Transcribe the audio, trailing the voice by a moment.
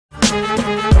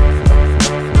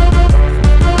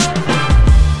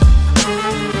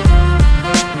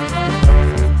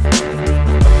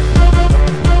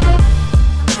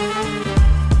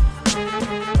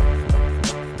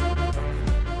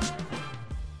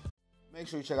Make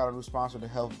sure you check out our new sponsor, the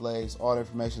Health Blaze. All the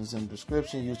information is in the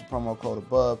description. Use the promo code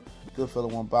above.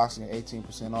 Goodfella One Boxing at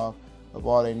 18% off of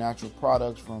all their natural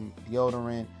products from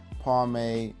deodorant,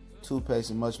 pomade,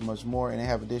 toothpaste, and much, much more. And they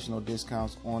have additional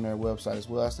discounts on their website as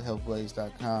well. That's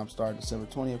thehealthblaze.com. Starting December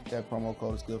 20th. That promo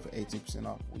code is good for 18%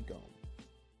 off. We go.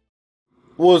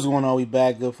 What's going on? We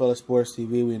back. Goodfella Sports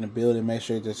TV. We in the building. Make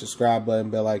sure you hit the subscribe button,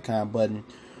 bell icon button.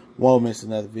 Won't miss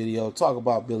another video. Talk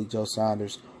about Billy Joe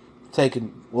Saunders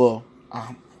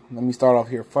let me start off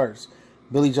here first.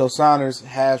 Billy Joe Saunders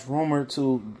has rumored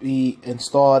to be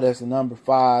installed as the number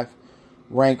 5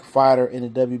 ranked fighter in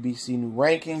the WBC new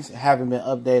rankings. It haven't been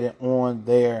updated on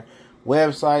their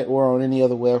website or on any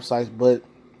other websites, but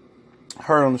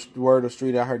heard on the word of the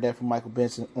street. I heard that from Michael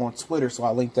Benson on Twitter, so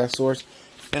I'll link that source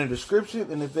in the description.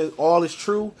 And if it all is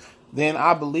true, then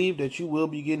I believe that you will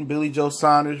be getting Billy Joe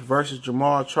Saunders versus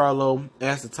Jermall Charlo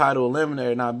as the title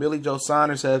eliminator. Now, Billy Joe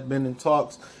Saunders has been in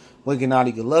talks with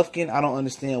Gennady Golovkin. I don't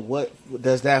understand what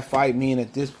does that fight mean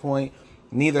at this point.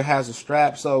 Neither has a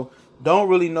strap, so don't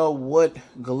really know what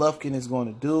Golovkin is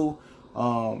going to do.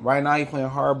 Right now, he's playing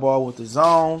hardball with the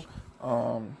zone.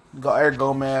 Eric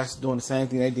Gomez doing the same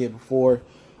thing they did before.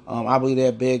 I believe they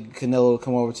begged Canelo to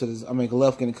come over to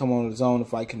Golovkin to come over to the zone to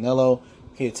fight Canelo.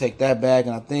 He'll take that back,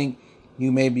 and I think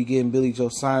you may be getting Billy Joe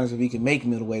Saunders if he can make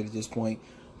middleweight at this point.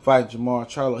 Fight Jermall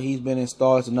Charlo. He's been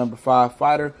installed as the number 5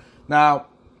 fighter. Now,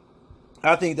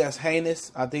 I think that's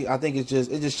heinous. I think it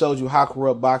just shows you how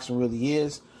corrupt boxing really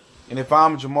is. And if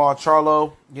I'm Jermall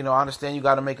Charlo, I understand you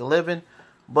got to make a living,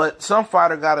 but some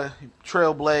fighter got to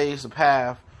trailblaze a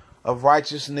path of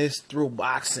righteousness through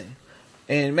boxing.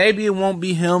 And maybe it won't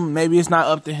be him. Maybe it's not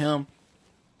up to him.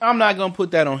 I'm not gonna put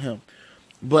that on him.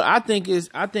 But I think it's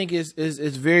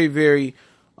very, very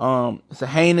it's a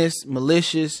heinous,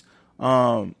 malicious,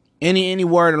 any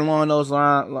word along those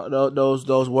lines,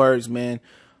 those words, man.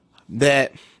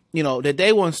 That that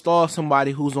they will install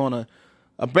somebody who's on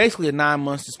a basically a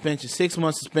 9-month suspension,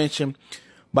 6-month suspension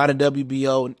by the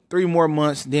WBO, 3 more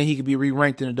months, then he could be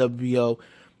re-ranked in the WBO.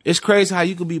 It's crazy how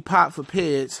you could be popped for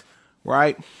PEDs,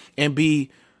 right, and be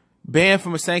banned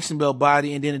from a sanction belt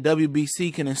body, and then the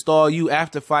WBC can install you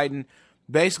after fighting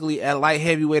basically at light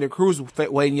heavyweight or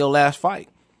cruiserweight in your last fight.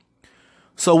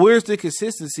 So where's the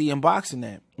consistency in boxing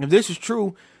at? If this is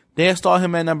true, they install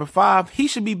him at number 5. He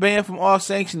should be banned from all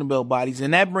sanctioned belt bodies.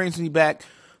 And that brings me back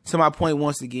to my point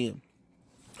once again.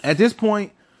 At this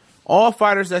point, all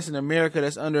fighters that's in America,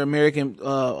 that's under American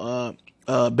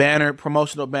banner,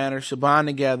 promotional banner, should bond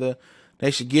together. They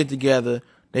should get together.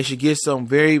 They should get some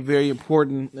very, very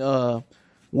important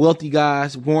wealthy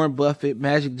guys, Warren Buffett,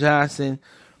 Magic Johnson,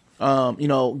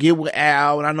 get with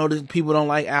Al. And I know that people don't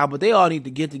like Al, but they all need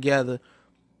to get together,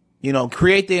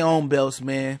 create their own belts,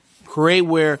 man. Create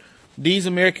where these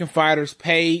American fighters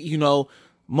pay,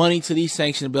 money to these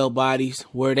sanctioned belt bodies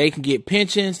where they can get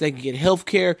pensions, they can get health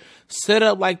care, set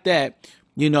up like that,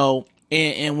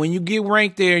 and when you get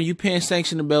ranked there and you paying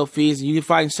sanctioned belt fees and you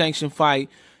fighting sanctioned fight,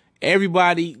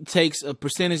 everybody takes a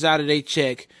percentage out of their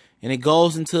check and it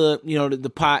goes into,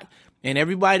 the pot, and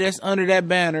everybody that's under that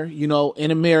banner,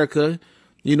 in America,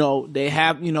 they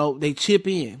have, they chip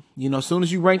in, as soon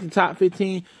as you rank the top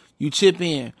 15, you chip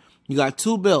in. You got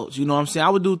 2 belts, you know what I'm saying? I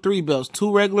would do 3 belts,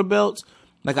 2 regular belts,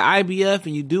 like an IBF,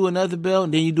 and you do another belt,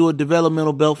 and then you do a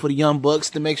developmental belt for the young bucks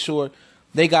to make sure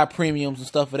they got premiums and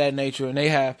stuff of that nature, and they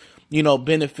have,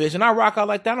 benefits. And I rock out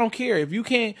like that. I don't care. If you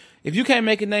can't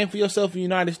make a name for yourself in the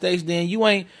United States, then you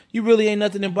really ain't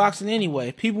nothing in boxing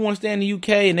anyway. People want to stay in the UK,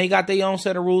 and they got their own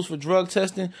set of rules for drug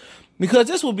testing, because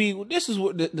this is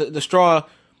what the straw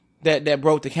that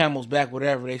broke the camel's back,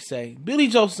 whatever they say. Billy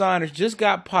Joe Saunders just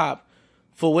got popped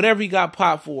for whatever he got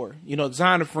popped for,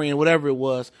 Zonafrine, whatever it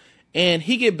was, and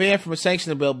he get banned from a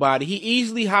sanctioned belt body. He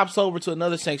easily hops over to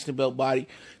another sanctioned belt body,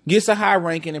 gets a high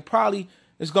ranking, and probably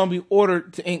is going to be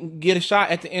ordered to get a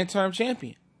shot at the interim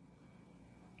champion,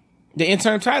 the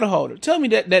interim title holder. Tell me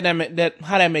that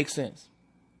how that makes sense.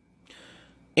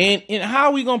 And how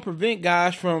are we going to prevent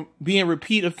guys from being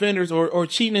repeat offenders or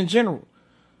cheating in general?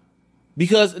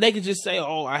 Because they could just say,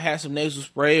 oh, I had some nasal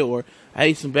spray or I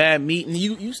ate some bad meat, and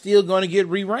you still going to get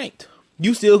re-ranked.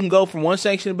 You still can go from one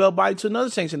sanctioned belt body to another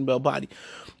sanctioned belt body.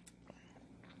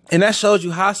 And that shows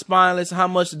you how spineless, how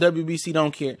much the WBC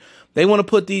don't care. They want to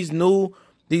put these new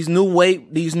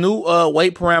weight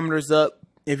parameters up.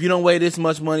 If you don't weigh this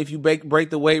much money, if you break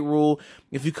the weight rule,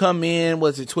 if you come in,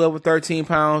 12 or 13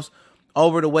 pounds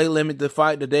over the weight limit to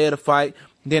fight the day of the fight,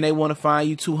 then they want to fine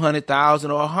you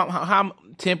 $200,000 or how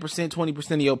 10%,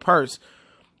 20% of your purse.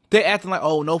 They acting like,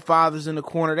 oh, no fathers in the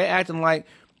corner. They acting like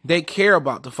they care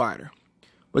about the fighter.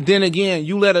 But then again,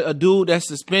 you let a dude that's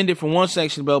suspended from one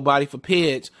sanctioned belt body for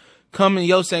PEDs come in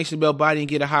your sanctioned belt body and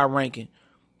get a high ranking.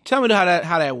 Tell me how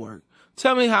that works.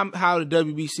 Tell me how the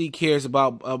WBC cares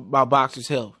about boxers'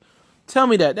 health. Tell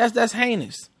me that. That's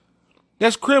heinous.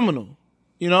 That's criminal.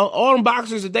 You know, all them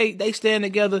boxers, if they stand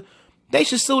together, they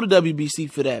should sue the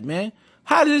WBC for that, man.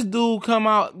 How did this dude come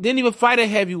out, didn't even fight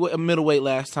a middleweight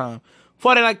last time.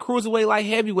 Fought at like cruiserweight, like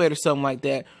heavyweight or something like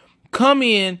that. Come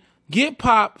in, get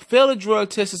popped, fail a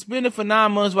drug test, suspended for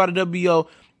 9 months by the WBO,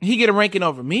 and he get a ranking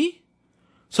over me?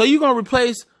 So you going to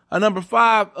replace a number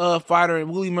 5 fighter in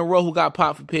Willie Monroe who got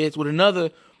popped for pits with another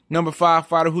number 5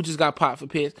 fighter who just got popped for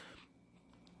pits?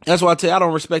 That's why I tell you, I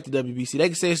don't respect the WBC. They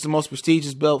can say it's the most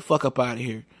prestigious belt. Fuck up out of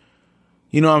here.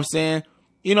 You know what I'm saying?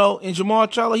 You know, in Jermall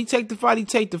Charlo, he take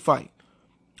the fight.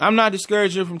 I'm not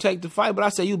discouraging him from taking the fight, but I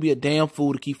say you'll be a damn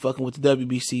fool to keep fucking with the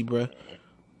WBC, bruh.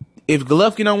 If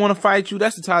Golovkin don't want to fight you,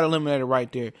 that's the title eliminator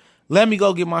right there. Let me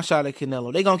go get my shot at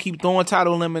Canelo. They going to keep throwing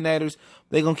title eliminators.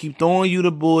 They going to keep throwing you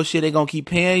the bullshit. They going to keep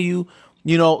paying you,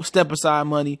 you know, step aside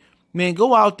money. Man,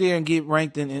 go out there and get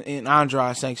ranked in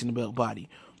Andrade sanctioned belt body.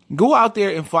 Go out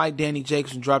there and fight Danny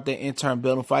Jacobs and drop that intern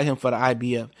belt and fight him for the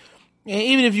IBF. And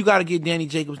even if you got to get Danny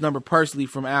Jacobs' number personally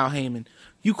from Al Heyman,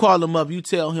 you call him up, you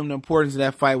tell him the importance of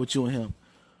that fight with you and him.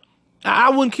 I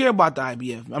wouldn't care about the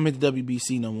IBF. I'm at the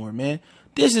WBC no more, man.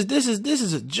 This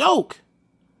is a joke.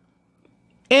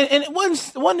 And it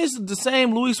wasn't this the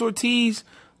same Luis Ortiz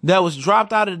that was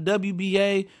dropped out of the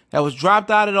WBA, that was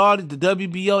dropped out of all the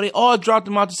WBO. They all dropped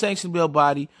him out the sanctioned belt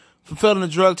body for failing a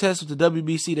drug test with the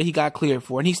WBC that he got cleared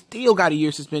for. And he still got a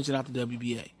year suspension out the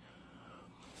WBA.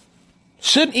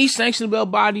 Shouldn't each sanctioned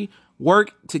belt body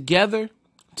work together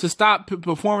to stop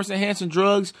performance-enhancing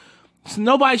drugs? So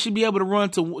nobody should be able to run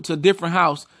to a different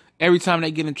house every time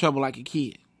they get in trouble like a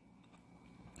kid.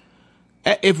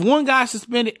 If one guy's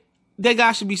suspended, that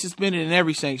guy should be suspended in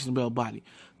every sanctioned belt body.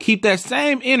 Keep that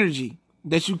same energy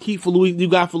that you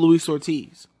got for Luis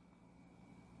Ortiz.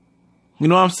 You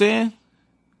know what I'm saying?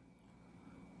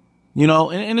 You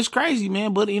know, and it's crazy,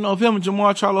 man. But, you know, if him and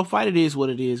Jermall Charlo fight, it is what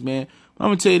it is, man. I'm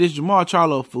going to tell you this, Jermall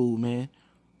Charlo a fool, man.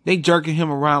 They jerking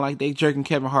him around like they jerking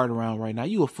Kevin Hart around right now.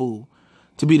 You a fool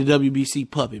to be the WBC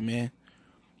puppet, man.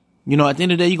 You know, at the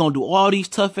end of the day, you're going to do all these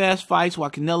tough-ass fights while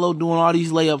Canelo doing all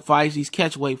these layup fights, these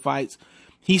catch-weight fights.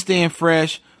 He's staying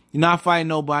fresh. You're not fighting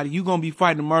nobody. You're going to be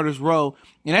fighting the murder's row.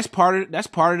 And that's part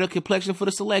of the complexion for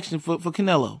the selection for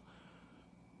Canelo.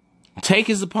 Take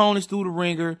his opponents through the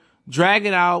ringer, drag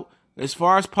it out as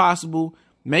far as possible,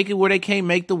 make it where they can't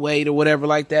make the weight or whatever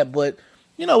like that. But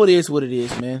you know, it is what it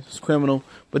is, man. It's criminal.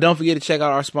 But don't forget to check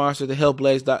out our sponsor, at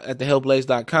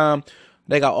thehealthblaze.com.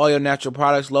 They got all your natural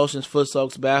products, lotions, foot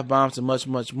soaks, bath bombs, and much,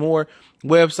 much more.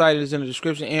 Website is in the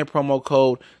description and promo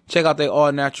code. Check out their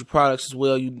all natural products as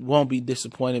well. You won't be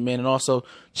disappointed, man. And also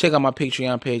check out my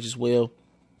Patreon page as well.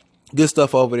 Good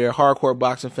stuff over there. Hardcore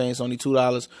boxing fans, only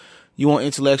 $2. You want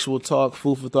intellectual talk,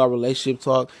 food for thought, relationship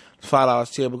talk,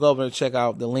 $5 tier. But go over and check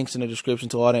out the links in the description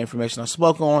to all the information I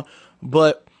spoke on.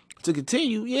 But to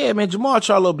continue, yeah, man, Jermall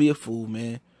Charlo be a fool,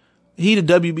 man. He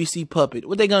the WBC puppet.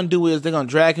 What they gonna do is they're gonna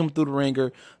drag him through the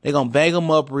ringer. They're gonna bang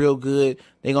him up real good.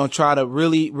 They're gonna try to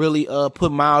really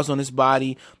put miles on his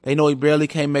body. They know he barely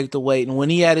can't make the weight. And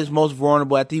when he at his most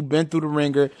vulnerable, after he been through the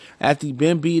ringer, after he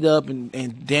been beat up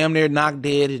and damn near knocked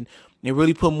dead, and they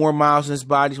really put more miles in his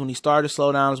body, when he started to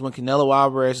slow down is when Canelo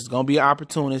Alvarez is gonna be an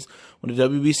opportunist. When the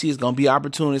WBC is gonna be an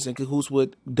opportunist in cahoots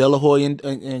with De La Hoya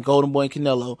and Golden Boy and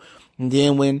Canelo. And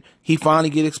then when he finally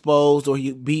get exposed or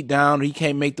he beat down or he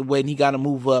can't make the weight and he got to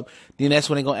move up, then that's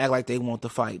when they're going to act like they want the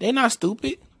fight. They're not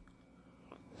stupid.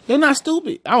 They're not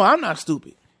stupid. I'm not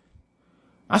stupid.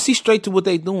 I see straight to what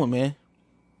they doing, man.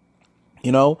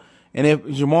 You know, and if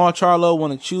Jermall Charlo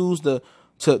want to choose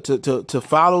to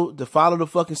follow the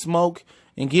fucking smoke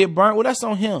and get burnt, well, that's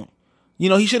on him. You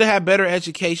know, he should have had better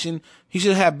education. He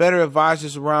should have had better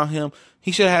advisors around him.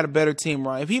 He should have had a better team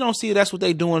around. If he don't see that's what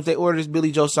they doing, if they order this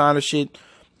Billy Joe Saunders shit,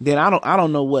 then I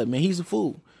don't know what, man. He's a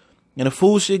fool. And a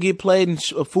fool should get played and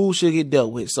a fool should get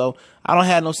dealt with. So I don't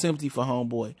have no sympathy for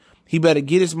homeboy. He better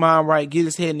get his mind right, get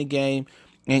his head in the game,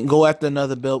 and go after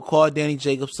another belt. Call Danny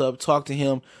Jacobs up, talk to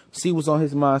him, see what's on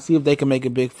his mind, see if they can make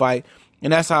a big fight.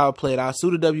 And that's how I play it. I'll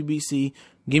sue the WBC,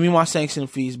 give me my sanction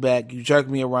fees back. You jerk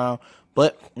me around.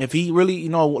 But if he really, you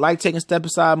know, like taking step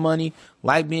aside money,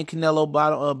 like being Canelo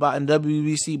bottom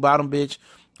WBC bottom bitch,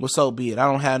 well, so be it.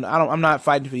 I'm not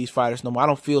fighting for these fighters no more. I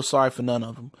don't feel sorry for none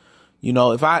of them. You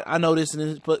know, if I know this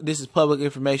is public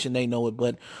information, they know it,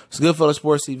 but it's Goodfellas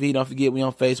Sports TV. Don't forget, we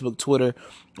on Facebook, Twitter.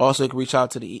 Also, you can reach out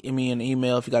to me in the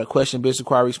email if you got a question, business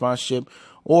inquiry, sponsorship,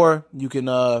 or you can,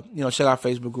 check our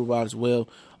Facebook group out as well.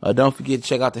 Don't forget to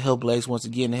check out the Health Blaze. Once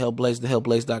again, the Health Blaze,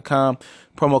 thehealthblaze.com.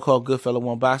 Promo code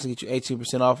Goodfella1Boxing, get you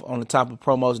 18% off on the top of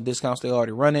promos and discounts they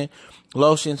already running.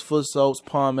 Lotions, foot soaps,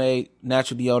 pomade,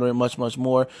 natural deodorant, much, much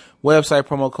more. Website,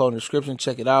 promo code in the description.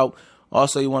 Check it out.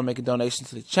 Also, you want to make a donation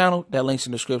to the channel. That link's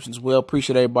in the description as well.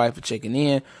 Appreciate everybody for checking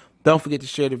in. Don't forget to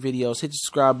share the videos. Hit the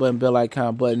subscribe button, bell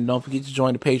icon button. Don't forget to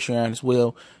join the Patreon as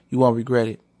well. You won't regret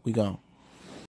it. We gone.